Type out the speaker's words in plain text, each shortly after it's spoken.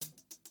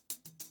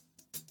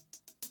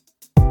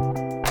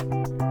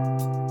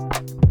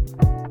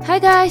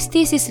guys,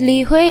 this is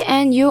Li Hui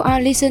and you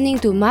are listening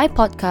to my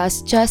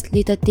podcast, Just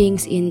Little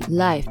Things in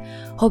Life.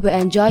 Hope you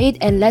enjoy it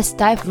and let's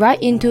dive right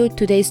into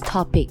today's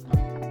topic.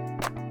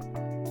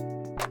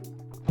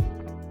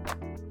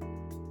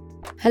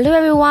 Hello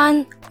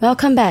everyone,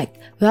 welcome back.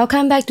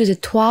 Welcome back to the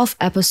 12th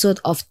episode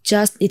of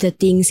Just Little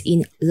Things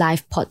in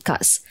Life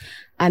podcast.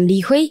 I'm Li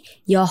Hui,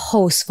 your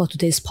host for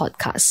today's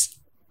podcast.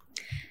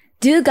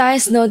 Do you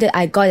guys know that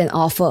I got an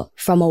offer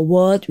from a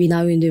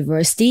world-renowned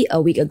university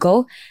a week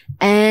ago,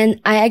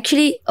 and I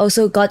actually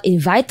also got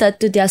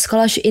invited to their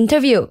scholarship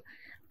interview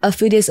a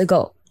few days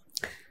ago.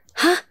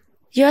 Huh?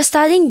 You're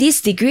studying this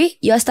degree?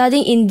 You're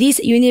studying in this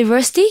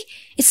university?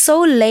 It's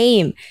so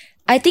lame.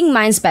 I think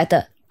mine's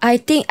better. I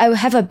think I will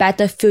have a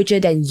better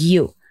future than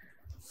you.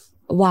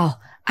 Wow,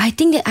 I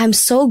think that I'm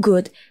so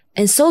good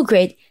and so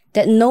great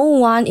that no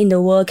one in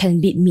the world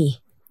can beat me.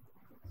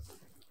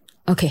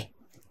 Okay.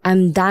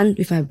 I'm done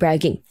with my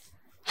bragging.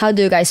 How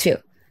do you guys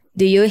feel?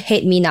 Do you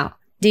hate me now?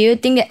 Do you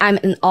think that I'm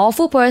an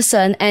awful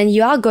person and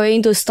you are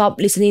going to stop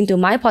listening to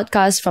my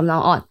podcast from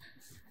now on?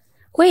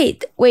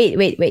 Wait.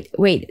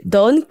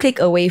 Don't click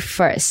away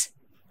first.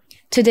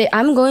 Today,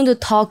 I'm going to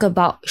talk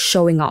about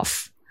showing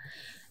off.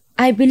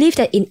 I believe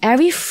that in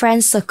every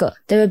friend circle,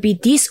 there will be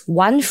this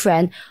one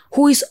friend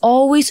who is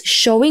always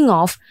showing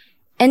off,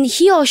 and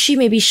he or she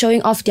may be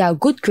showing off their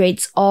good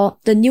grades or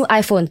the new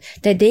iPhone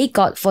that they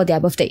got for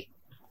their birthday.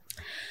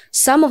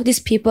 Some of these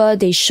people,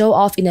 they show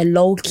off in a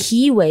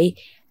low-key way,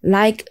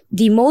 like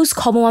the most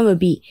common one will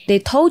be, they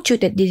told you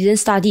that they didn't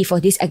study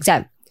for this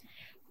exam.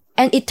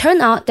 And it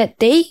turned out that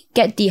they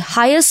get the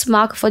highest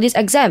mark for this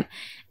exam.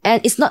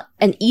 And it's not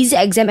an easy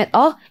exam at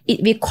all,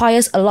 it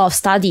requires a lot of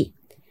study.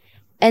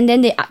 And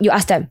then you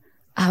ask them,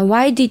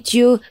 why did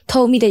you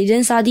told me that you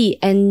didn't study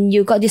and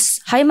you got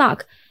this high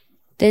mark?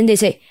 Then they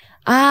say,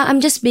 I'm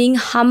just being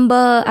humble,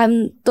 I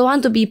don't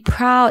want to be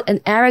proud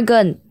and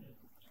arrogant.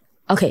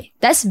 Okay,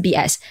 that's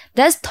BS.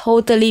 That's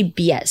totally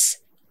BS.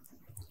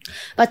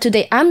 But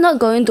today, I'm not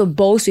going to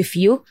boast with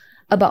you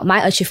about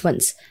my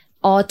achievements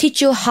or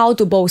teach you how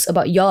to boast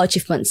about your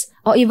achievements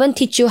or even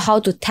teach you how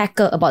to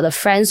tackle about the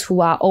friends who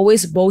are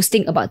always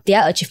boasting about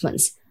their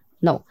achievements.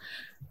 No,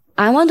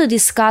 I want to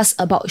discuss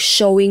about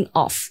showing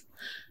off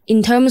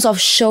in terms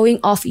of showing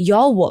off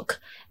your work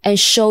and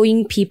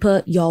showing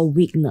people your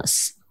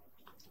weakness.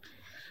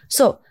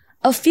 So,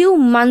 a few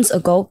months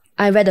ago,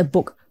 I read a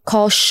book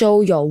called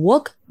Show Your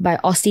Work by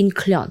Austin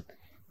Kleon.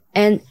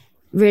 And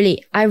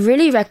really, I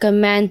really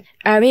recommend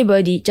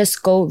everybody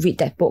just go read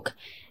that book.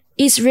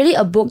 It's really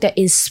a book that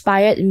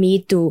inspired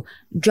me to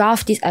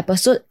draft this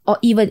episode or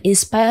even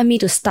inspired me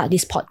to start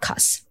this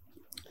podcast.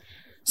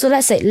 So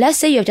let's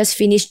say you have just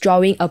finished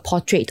drawing a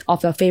portrait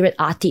of your favorite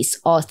artist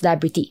or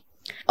celebrity.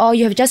 Or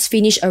you have just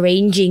finished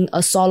arranging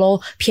a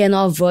solo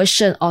piano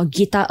version or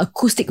guitar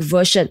acoustic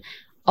version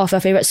of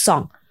your favorite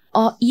song.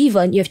 Or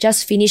even you have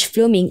just finished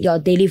filming your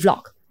daily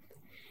vlog.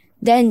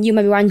 Then you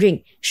might be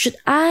wondering, should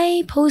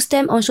I post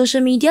them on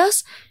social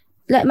medias?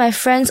 Let my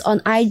friends on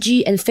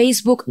IG and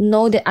Facebook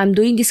know that I'm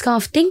doing this kind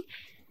of thing?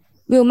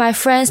 Will my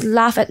friends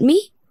laugh at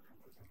me?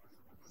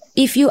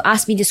 If you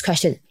ask me this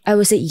question, I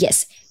will say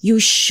yes, you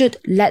should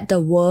let the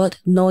world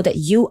know that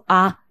you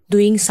are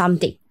doing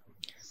something.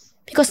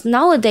 Because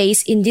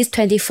nowadays, in this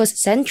 21st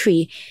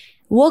century,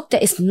 work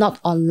that is not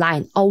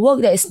online or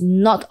work that is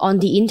not on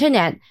the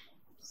internet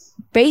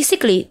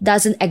basically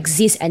doesn't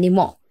exist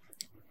anymore.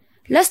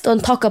 Let's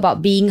don't talk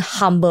about being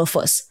humble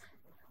first.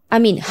 I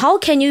mean, how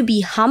can you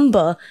be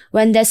humble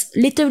when there's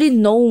literally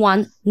no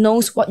one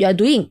knows what you're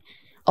doing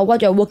or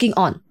what you're working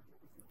on?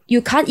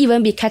 You can't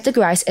even be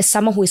categorized as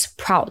someone who is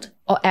proud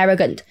or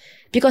arrogant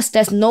because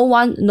there's no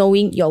one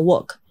knowing your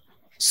work.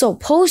 So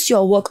post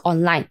your work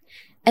online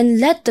and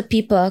let the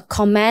people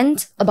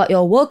comment about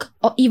your work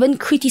or even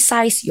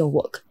criticize your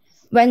work.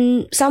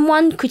 When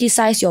someone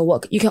criticizes your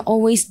work, you can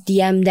always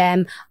DM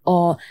them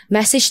or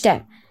message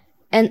them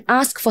and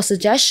ask for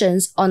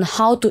suggestions on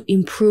how to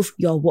improve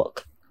your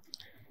work.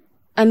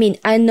 I mean,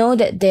 I know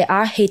that there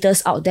are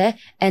haters out there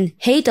and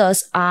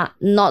haters are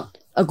not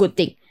a good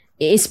thing.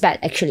 It is bad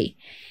actually.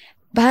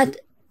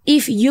 But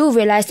if you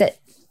realize that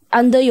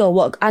under your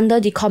work, under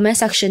the comment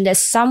section, there's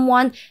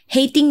someone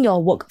hating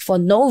your work for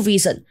no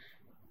reason,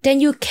 then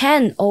you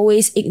can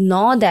always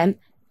ignore them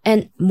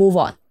and move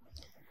on.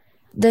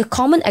 The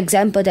common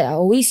example that I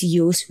always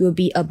use will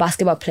be a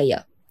basketball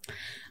player.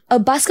 A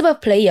basketball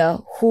player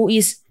who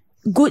is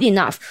good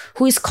enough,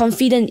 who is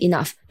confident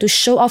enough to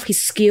show off his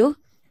skill,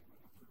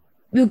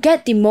 will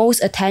get the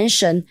most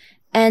attention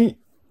and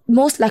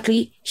most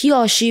likely he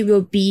or she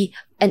will be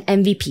an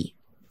MVP.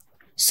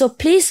 So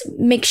please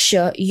make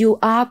sure you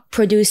are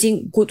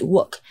producing good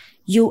work.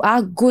 You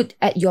are good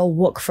at your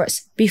work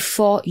first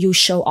before you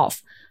show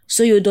off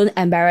so you don't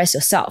embarrass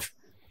yourself.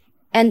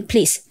 And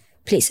please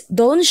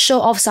don't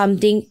show off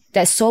something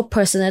that's so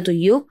personal to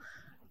you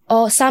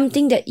or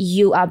something that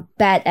you are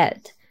bad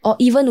at, or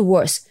even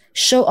worse,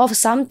 show off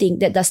something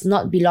that does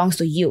not belong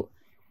to you.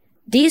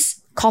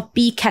 This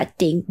copycat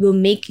thing will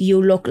make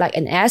you look like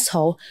an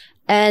asshole,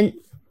 and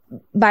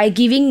by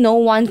giving no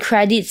one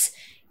credits,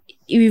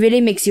 it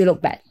really makes you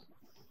look bad.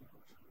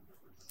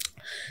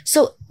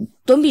 So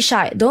don't be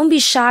shy. Don't be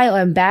shy or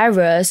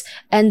embarrassed,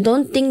 and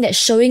don't think that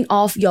showing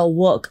off your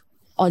work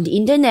on the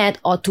internet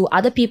or to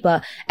other people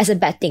as a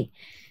bad thing.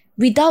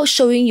 Without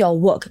showing your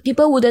work,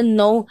 people wouldn't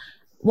know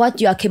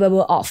what you are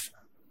capable of,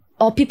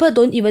 or people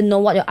don't even know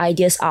what your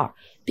ideas are,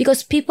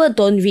 because people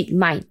don't read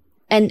mind,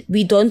 and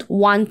we don't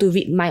want to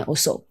read mind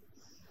also.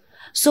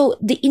 So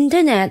the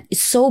internet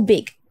is so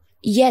big,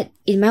 yet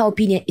in my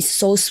opinion, it's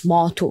so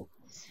small too.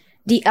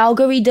 The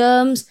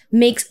algorithms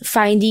makes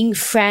finding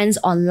friends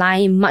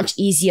online much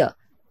easier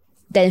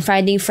than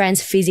finding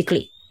friends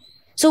physically.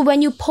 So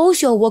when you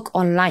post your work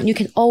online, you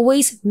can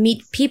always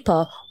meet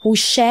people who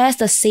shares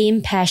the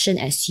same passion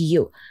as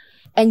you.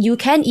 And you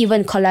can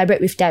even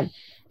collaborate with them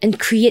and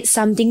create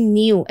something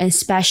new and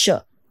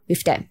special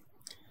with them.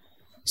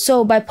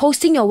 So by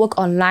posting your work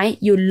online,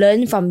 you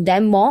learn from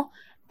them more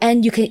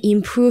and you can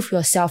improve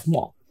yourself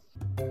more.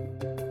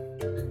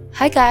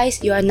 Hi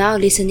guys, you are now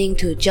listening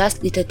to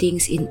Just Little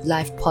Things in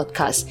Life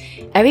podcast.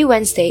 Every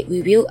Wednesday,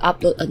 we will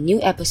upload a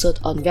new episode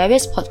on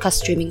various podcast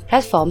streaming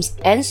platforms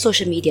and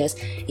social medias,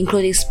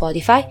 including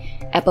Spotify,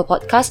 Apple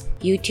Podcasts,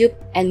 YouTube,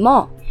 and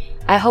more.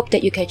 I hope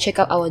that you can check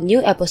out our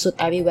new episode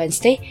every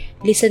Wednesday.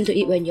 Listen to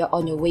it when you're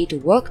on your way to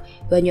work,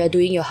 when you're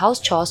doing your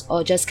house chores,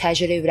 or just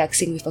casually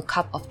relaxing with a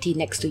cup of tea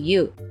next to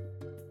you.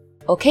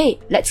 Okay,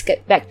 let's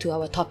get back to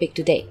our topic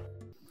today.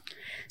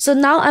 So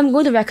now I'm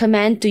going to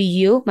recommend to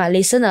you, my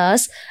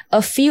listeners,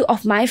 a few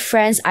of my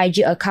friends' IG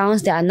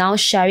accounts that are now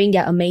sharing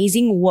their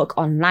amazing work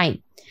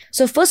online.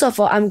 So first of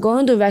all, I'm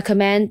going to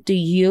recommend to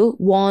you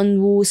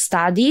Wonwoo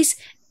Studies.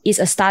 It's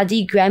a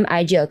StudyGram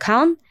IG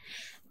account.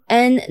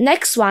 And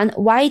next one,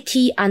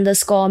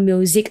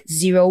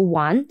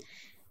 YT_music01.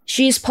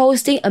 She's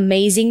posting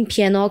amazing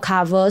piano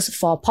covers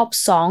for pop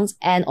songs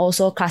and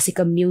also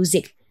classical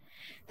music.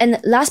 And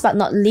last but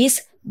not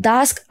least,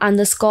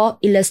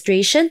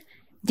 Dusk_illustration.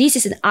 This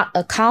is an art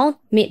account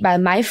made by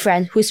my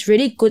friend who is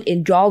really good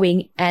in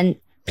drawing, and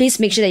please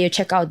make sure that you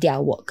check out their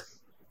work.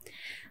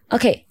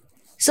 Okay,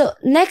 so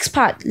next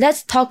part,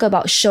 let's talk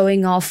about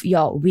showing off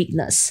your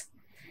weakness.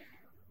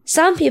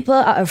 Some people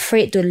are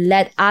afraid to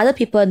let other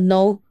people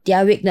know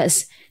their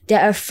weakness.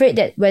 They're afraid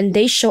that when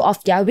they show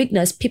off their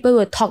weakness, people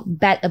will talk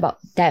bad about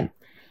them.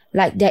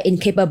 Like they're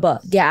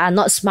incapable, they are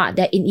not smart,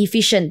 they're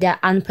inefficient, they're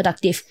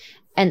unproductive,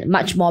 and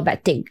much more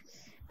bad thing.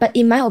 But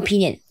in my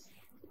opinion,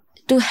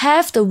 to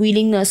have the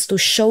willingness to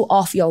show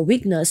off your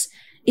weakness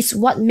is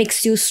what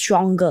makes you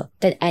stronger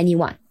than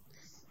anyone.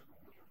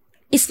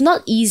 It's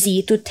not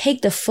easy to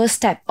take the first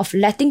step of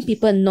letting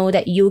people know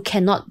that you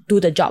cannot do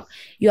the job.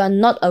 You are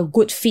not a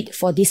good fit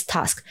for this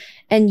task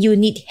and you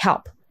need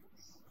help.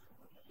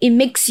 It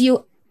makes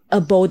you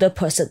a bolder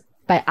person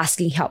by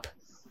asking help.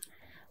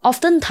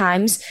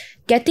 Oftentimes,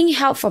 getting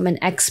help from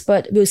an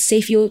expert will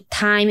save you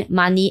time,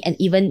 money, and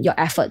even your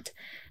effort.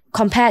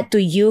 Compared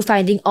to you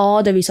finding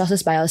all the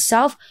resources by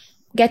yourself,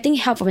 getting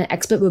help from an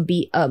expert will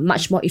be a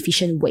much more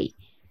efficient way.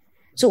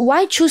 So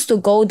why choose to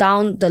go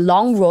down the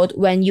long road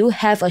when you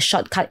have a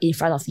shortcut in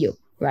front of you,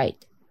 right?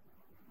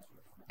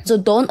 So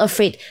don't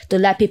afraid to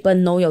let people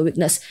know your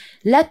weakness.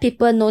 Let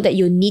people know that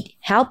you need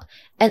help.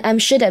 And I'm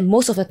sure that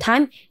most of the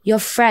time, your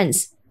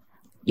friends,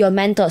 your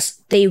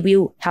mentors, they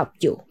will help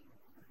you.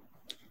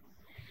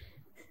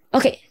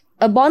 Okay,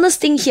 a bonus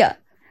thing here.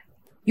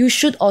 You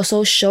should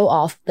also show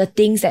off the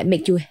things that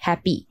make you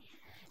happy.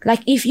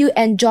 Like if you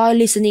enjoy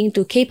listening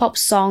to K-pop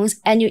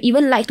songs and you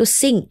even like to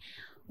sing,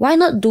 why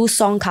not do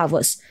song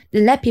covers?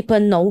 Then let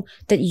people know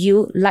that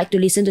you like to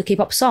listen to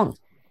K-pop songs.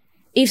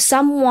 If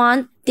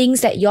someone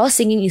thinks that your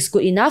singing is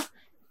good enough,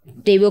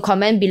 they will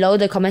comment below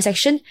the comment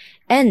section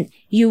and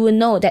you will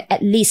know that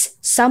at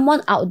least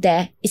someone out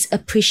there is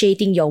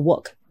appreciating your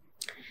work.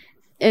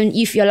 And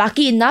if you're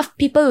lucky enough,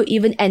 people will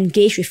even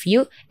engage with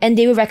you and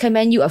they will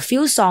recommend you a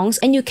few songs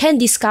and you can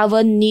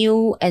discover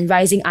new and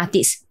rising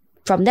artists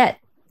from that.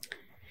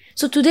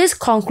 So today's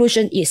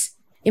conclusion is,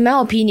 in my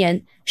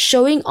opinion,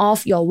 showing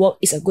off your work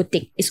is a good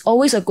thing. It's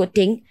always a good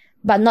thing,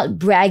 but not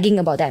bragging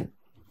about them.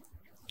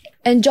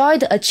 Enjoy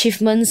the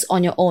achievements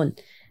on your own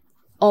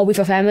or with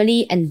your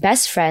family and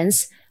best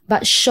friends,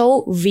 but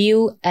show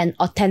real and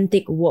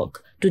authentic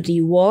work to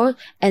the world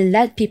and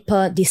let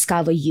people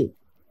discover you.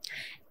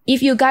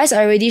 If you guys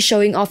are already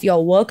showing off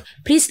your work,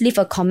 please leave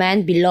a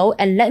comment below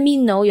and let me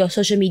know your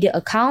social media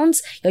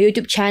accounts, your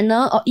YouTube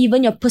channel, or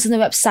even your personal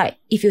website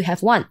if you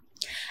have one.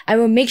 I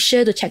will make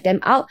sure to check them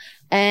out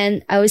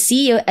and I will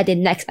see you at the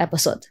next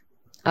episode.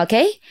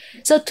 Okay?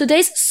 So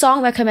today's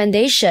song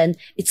recommendation,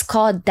 it's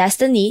called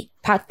Destiny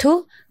Part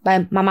 2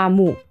 by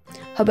Mamamoo.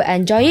 Hope you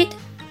enjoy it.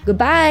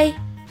 Goodbye!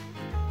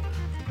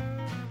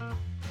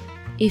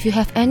 If you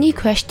have any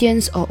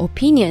questions or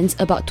opinions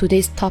about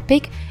today's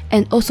topic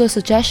and also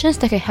suggestions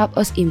that can help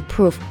us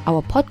improve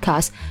our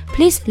podcast,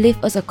 please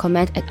leave us a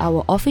comment at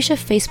our official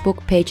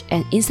Facebook page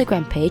and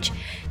Instagram page,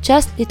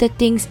 Just Little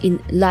Things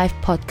in Live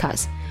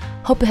Podcast.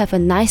 Hope you have a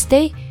nice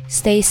day,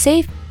 stay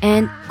safe,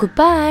 and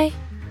goodbye!